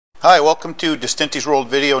Hi, welcome to Distinti's World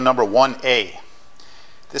video number 1A.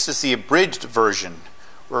 This is the abridged version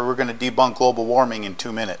where we're going to debunk global warming in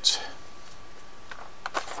 2 minutes.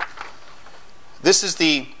 This is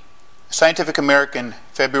the Scientific American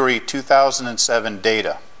February 2007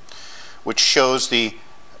 data, which shows the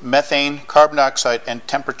methane, carbon dioxide, and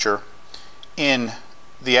temperature in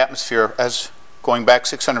the atmosphere as going back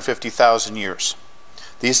 650,000 years.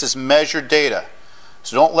 This is measured data.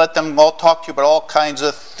 So don't let them all talk to you about all kinds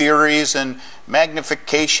of theories and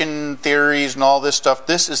magnification theories and all this stuff.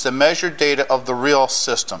 This is the measured data of the real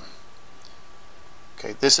system.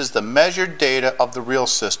 Okay, this is the measured data of the real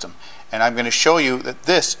system. And I'm going to show you that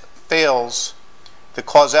this fails the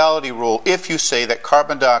causality rule if you say that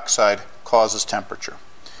carbon dioxide causes temperature.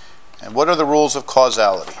 And what are the rules of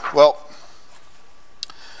causality? Well,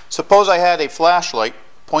 suppose I had a flashlight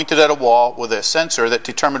pointed at a wall with a sensor that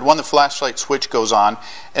determined when the flashlight switch goes on,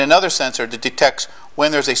 and another sensor that detects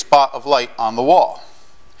when there's a spot of light on the wall.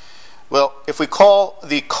 Well, if we call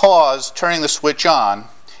the cause turning the switch on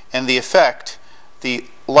and the effect the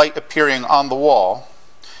light appearing on the wall,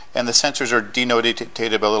 and the sensors are denoted by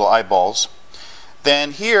little eyeballs,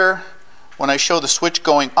 then here, when I show the switch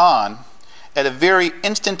going on, at a very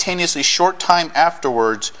instantaneously short time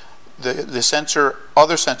afterwards, the sensor,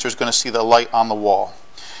 other sensor is going to see the light on the wall.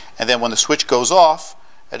 And then when the switch goes off,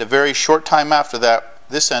 at a very short time after that,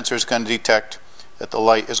 this sensor is going to detect that the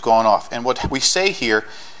light is going off. And what we say here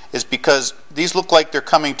is, because these look like they're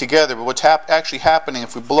coming together, but what's actually happening,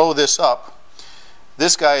 if we blow this up,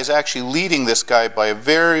 this guy is actually leading this guy by a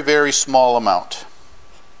very, very small amount.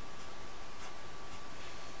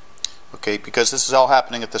 Okay, because this is all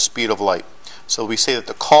happening at the speed of light. So we say that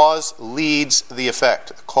the cause leads the effect.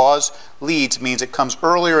 The cause leads means it comes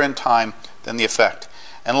earlier in time than the effect.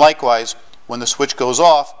 And likewise, when the switch goes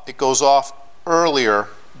off, it goes off earlier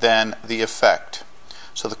than the effect.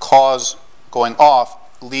 So the cause going off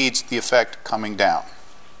leads the effect coming down.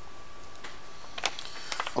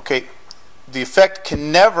 Okay, the effect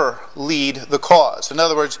can never lead the cause. In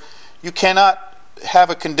other words, you cannot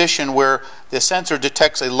have a condition where the sensor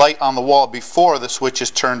detects a light on the wall before the switch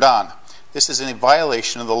is turned on. This is a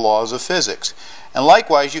violation of the laws of physics. And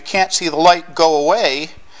likewise, you can't see the light go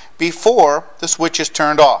away before the switch is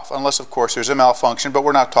turned off, unless of course there's a malfunction, but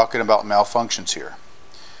we're not talking about malfunctions here.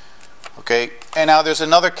 Okay, and now there's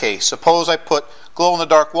another case. Suppose I put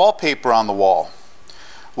glow-in-the-dark wallpaper on the wall.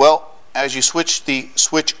 Well, as you switch the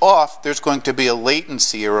switch off, there's going to be a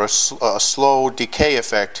latency or a slow decay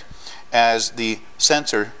effect as the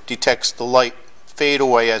sensor detects the light fade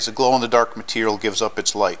away as the glow-in-the-dark material gives up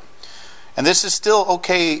its light. And this is still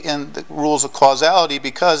okay in the rules of causality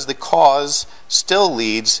because the cause still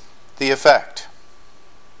leads the effect.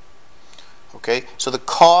 Okay, so the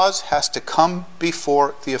cause has to come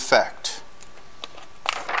before the effect.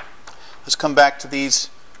 Let's come back to these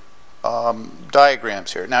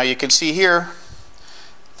diagrams here. Now you can see here,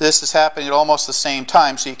 this is happening at almost the same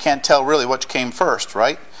time, so you can't tell really which came first,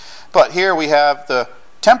 right? But here we have the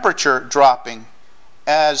temperature dropping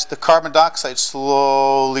as the carbon dioxide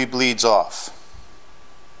slowly bleeds off.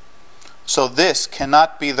 So this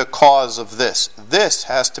cannot be the cause of this. This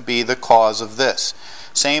has to be the cause of this.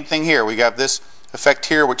 Same thing here. We have this effect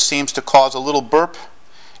here which seems to cause a little burp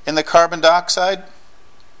in the carbon dioxide,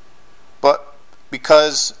 but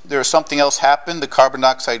because there's something else happened, the carbon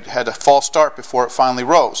dioxide had a false start before it finally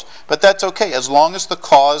rose. But that's okay as long as the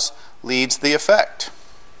cause leads the effect.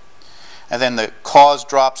 And then the cause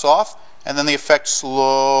drops off, and then the effect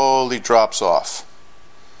slowly drops off.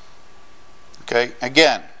 Okay,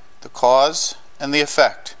 again, the cause and the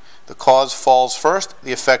effect. The cause falls first,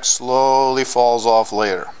 the effect slowly falls off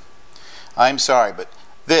later. I'm sorry, but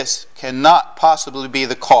this cannot possibly be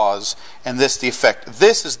the cause and this the effect.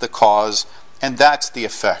 This is the cause and that's the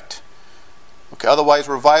effect. Okay, otherwise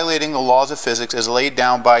we're violating the laws of physics as laid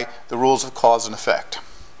down by the rules of cause and effect.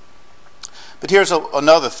 But here's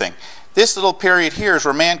another thing. This little period here is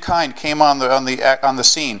where mankind came on the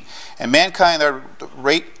scene, and mankind,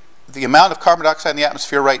 the amount of carbon dioxide in the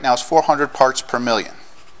atmosphere right now is 400 parts per million,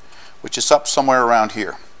 which is up somewhere around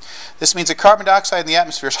here. This means that carbon dioxide in the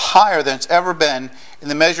atmosphere is higher than it's ever been in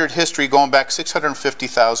the measured history going back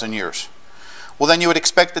 650,000 years. Well, then you would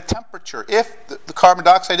expect the temperature, if the carbon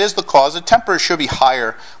dioxide is the cause, the temperature should be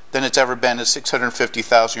higher than it's ever been in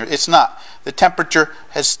 650,000 years. It's not. The temperature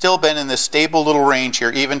has still been in this stable little range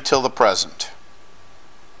here even till the present.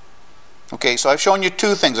 Okay, so I've shown you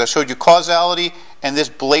two things. I showed you causality and this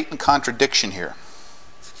blatant contradiction here.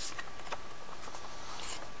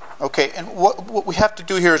 Okay, and what we have to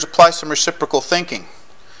do here is apply some reciprocal thinking.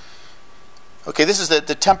 Okay, this is the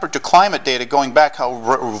temperature climate data going back how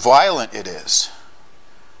violent it is.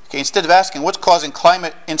 Okay, instead of asking what's causing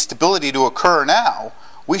climate instability to occur now,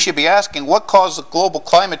 we should be asking what caused the global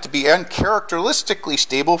climate to be uncharacteristically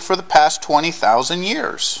stable for the past 20,000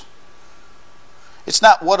 years. It's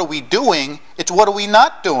not what are we doing, it's what are we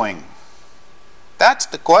not doing. That's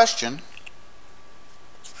the question.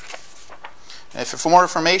 And for more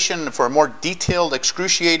information, for more detailed,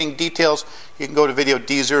 excruciating details, you can go to video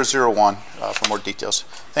D001 for more details.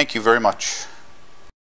 Thank you very much.